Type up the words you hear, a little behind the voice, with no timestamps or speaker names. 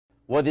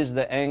what is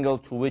the angle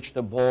to which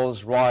the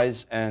balls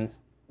rise, and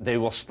they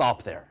will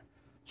stop there.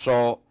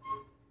 So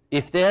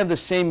if they have the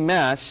same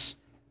mass,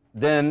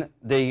 then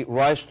they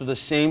rise to the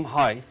same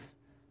height,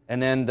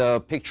 and then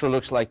the picture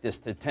looks like this.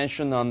 The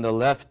tension on the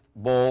left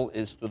ball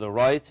is to the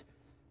right,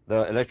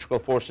 the electrical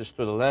force is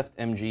to the left,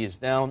 mg is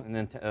down, and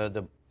then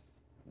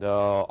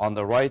on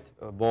the right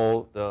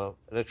ball, the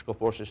electrical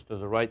force is to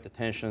the right, the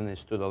tension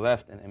is to the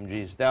left, and mg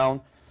is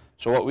down.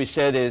 So what we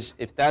said is,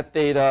 if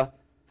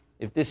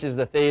this is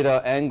the theta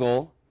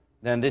angle,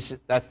 then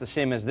that's the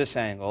same as this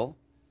angle.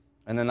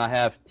 And then I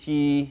have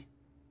t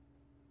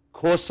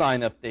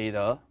cosine of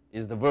theta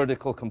is the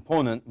vertical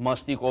component,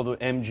 must equal to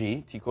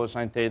mg. T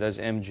cosine theta is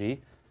mg.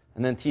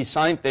 And then t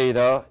sine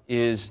theta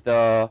is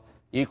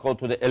equal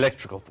to the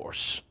electrical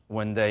force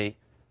when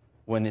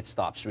it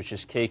stops, which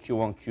is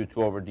kq1 q2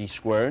 over d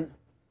squared.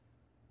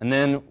 And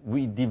then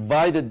we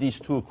divided these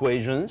two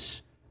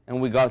equations,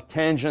 and we got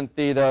tangent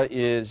theta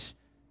is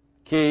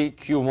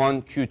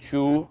kq1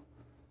 q2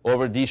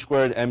 over d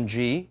squared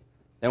mg.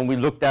 Then we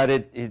looked at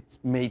it, it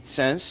made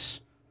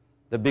sense.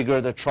 The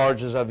bigger the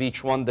charges of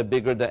each one, the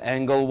bigger the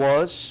angle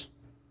was.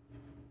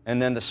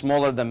 And then the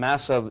smaller the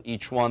mass of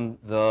each one,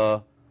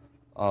 the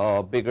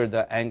bigger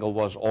the angle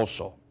was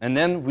also. And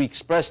then we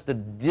expressed the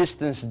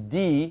distance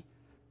d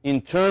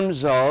in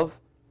terms of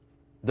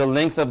the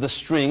length of the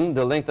string.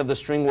 The length of the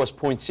string was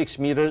 0.6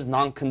 meters,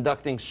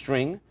 non-conducting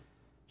string.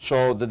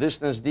 So the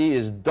distance d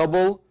is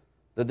double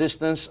the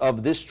distance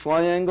of this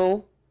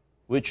triangle,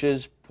 which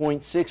is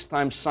 0.6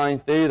 times sine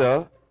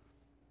theta.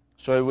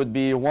 So it would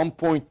be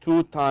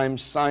 1.2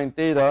 times sine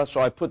theta.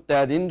 So I put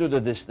that into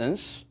the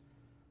distance,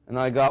 and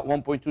I got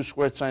 1.2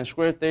 squared sine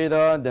squared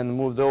theta, then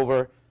moved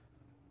over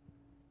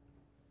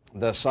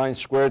the sine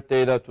squared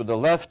theta to the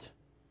left,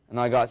 and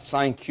I got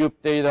sine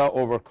cubed theta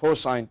over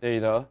cosine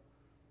theta.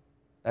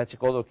 That's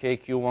equal to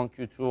kq1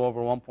 q2 over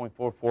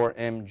 1.44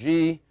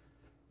 mg.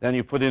 Then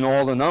you put in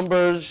all the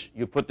numbers,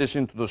 you put this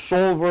into the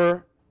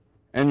solver,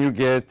 and you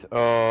get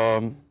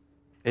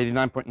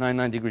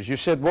 89.99 degrees. You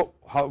said,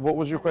 what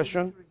was your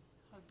question?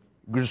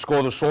 Just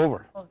go to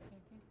solver. Oh, same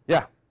thing?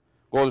 Yeah,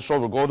 go to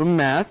solver. Go to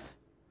math.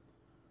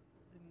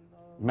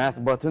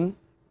 Math button.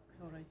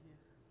 Go right here.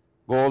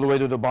 Go all the way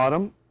to the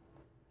bottom.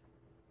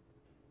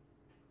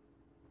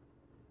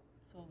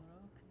 Solver,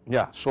 okay.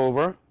 Yeah,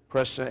 solver.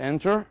 Press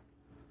enter,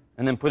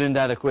 and then put in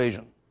that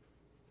equation.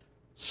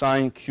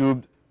 Sine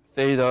cubed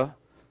theta.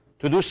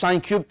 To do sine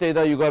cubed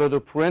theta, you got to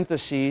do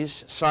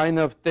parentheses sine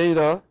of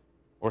theta,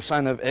 or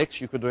sine of x.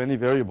 You could do any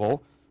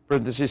variable.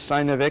 Parentheses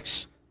sine of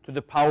x to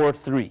the power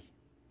 3.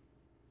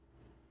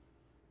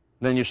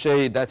 Then you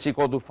say that's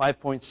equal to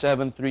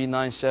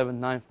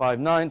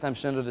 5.7397959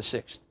 times 10 to the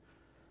 6th.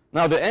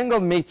 Now the angle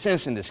made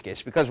sense in this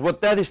case, because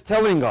what that is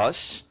telling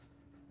us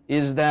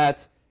is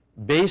that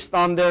based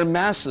on their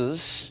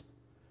masses,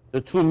 the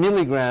 2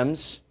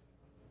 milligrams,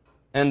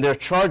 and their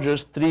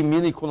charges, 3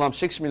 millicoulombs,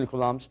 6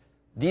 millicoulombs,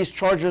 these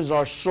charges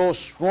are so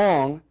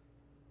strong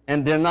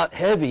and they're not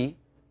heavy,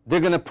 they're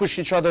going to push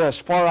each other as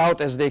far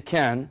out as they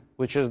can,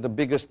 which is the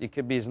biggest it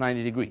could be is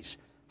 90 degrees.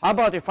 How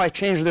about if I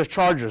change their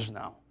charges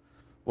now?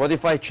 What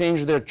if I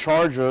change their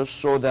charges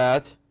so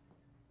that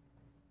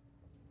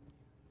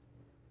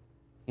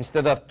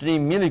instead of 3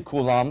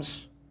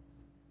 millicoulombs,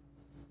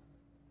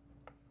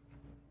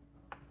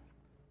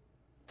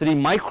 3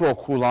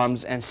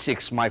 microcoulombs and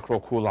 6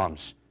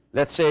 microcoulombs?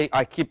 Let's say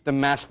I keep the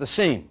mass the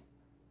same.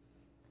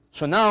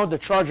 So now the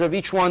charge of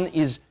each one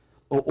is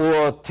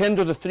or 10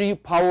 to the 3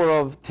 power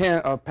of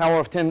 10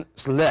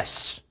 is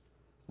less,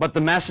 but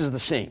the mass is the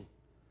same.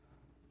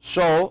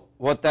 So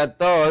what that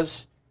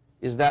does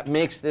is that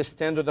makes this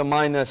 10 to the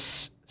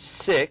minus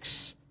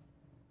 6,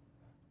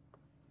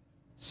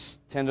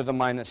 10 to the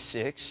minus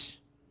 6.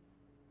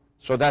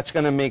 So that's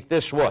going to make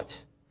this what?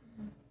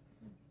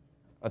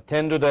 A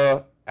 10 to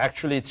the,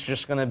 actually it's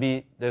just going to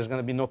be, there's going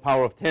to be no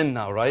power of 10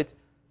 now, right?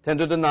 10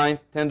 to the 9th,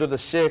 10 to the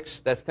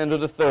 6th, that's 10 to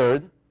the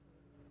 3rd.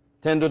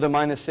 10 to the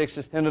minus 6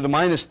 is 10 to the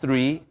minus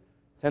 3.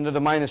 10 to the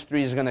minus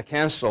 3 is going to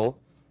cancel.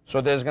 So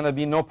there's going to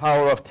be no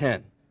power of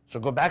 10. So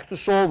go back to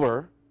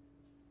solver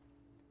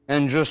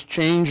and just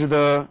change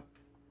the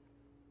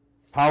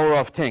power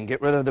of 10. Get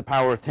rid of the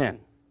power of 10.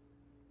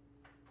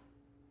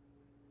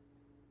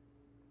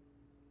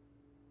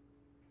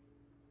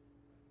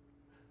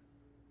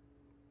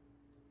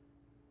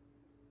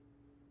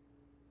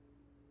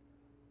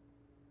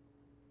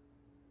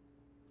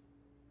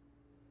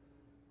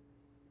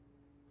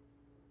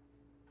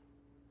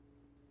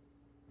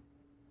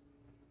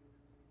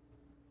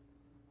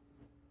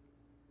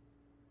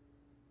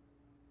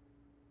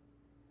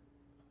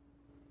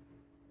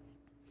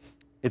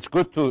 It's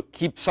good to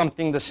keep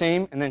something the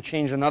same and then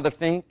change another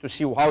thing to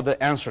see how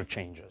the answer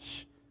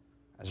changes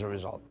as a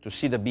result, to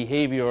see the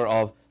behavior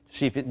of, to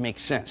see if it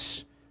makes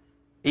sense.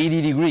 80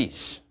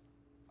 degrees,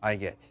 I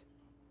get.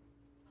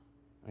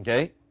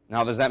 Okay?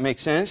 Now, does that make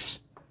sense?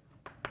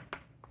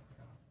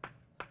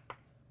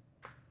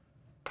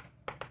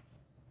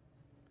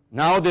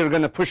 Now they're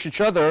going to push each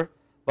other,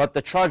 but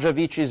the charge of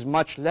each is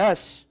much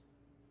less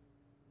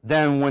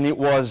than when it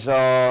was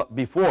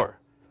before.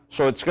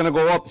 So it's going to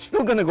go up,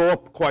 still going to go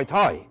up quite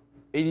high,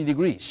 80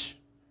 degrees.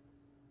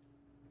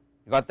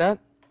 You got that?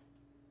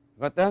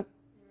 You got that?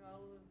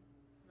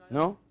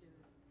 No?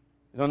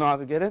 You don't know how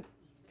to get it?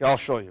 Okay, I'll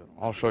show you.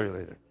 I'll show you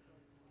later.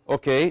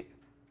 Okay.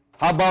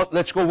 How about,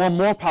 let's go one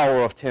more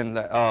power of 10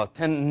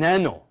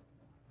 nano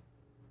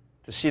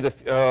to see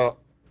the,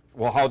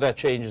 well, how that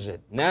changes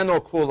it.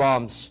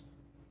 Nanocoulombs,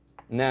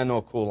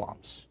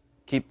 nanocoulombs.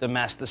 Keep the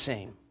mass the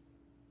same.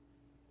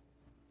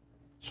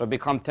 So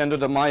become 10 to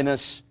the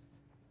minus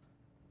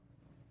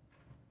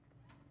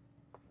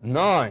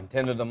 9,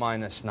 10 to the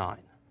minus 9.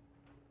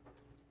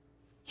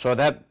 So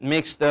that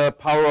makes the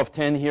power of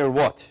 10 here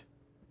what?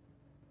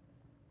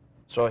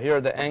 So here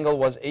the angle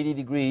was 80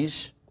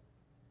 degrees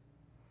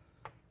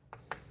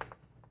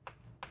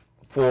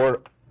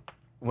for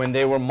when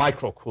they were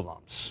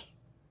microcoulombs.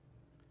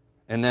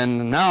 And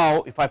then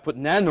now, if I put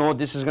nano,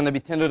 this is going to be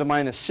 10 to the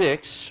minus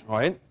 6,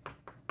 right?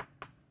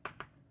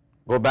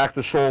 Go back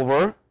to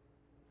solver.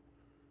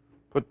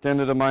 Put 10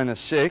 to the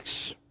minus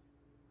 6.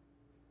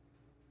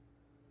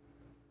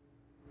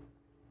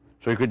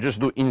 So you could just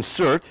do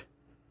insert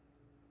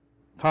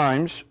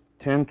times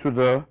 10 to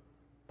the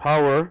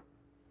power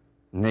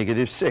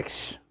negative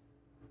 6.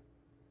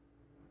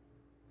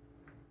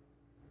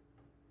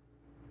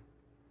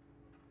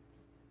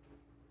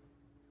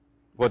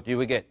 What do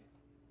we get?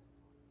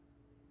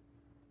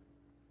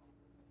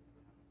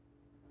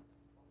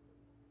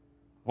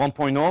 One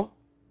point oh?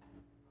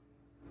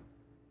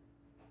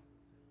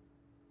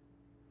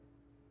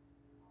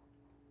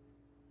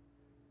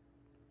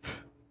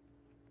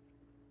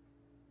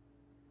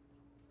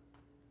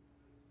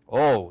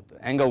 Oh, the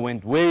angle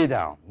went way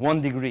down,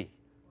 1 degree.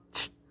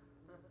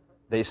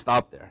 They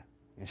stopped there,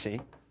 you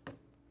see?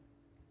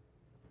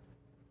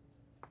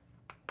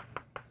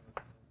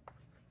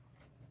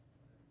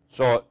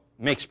 So it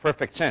makes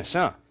perfect sense,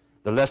 huh?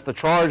 The less the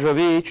charge of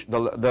each,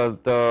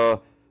 the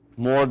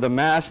more the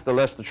mass, the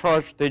less the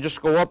charge. They just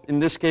go up. In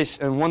this case,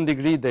 in 1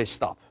 degree, they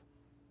stop.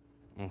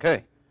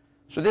 Okay.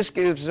 So this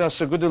gives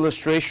us a good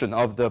illustration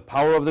of the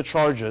power of the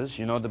charges.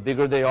 You know, the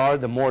bigger they are,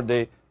 the more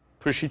they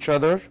push each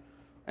other.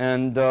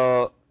 And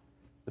the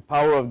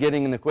power of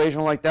getting an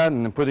equation like that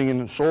and then putting it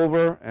in a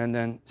solver and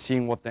then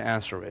seeing what the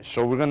answer is.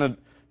 So we're going to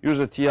use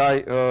the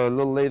TI a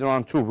little later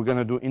on too. We're going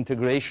to do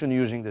integration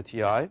using the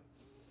TI.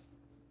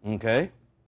 Okay.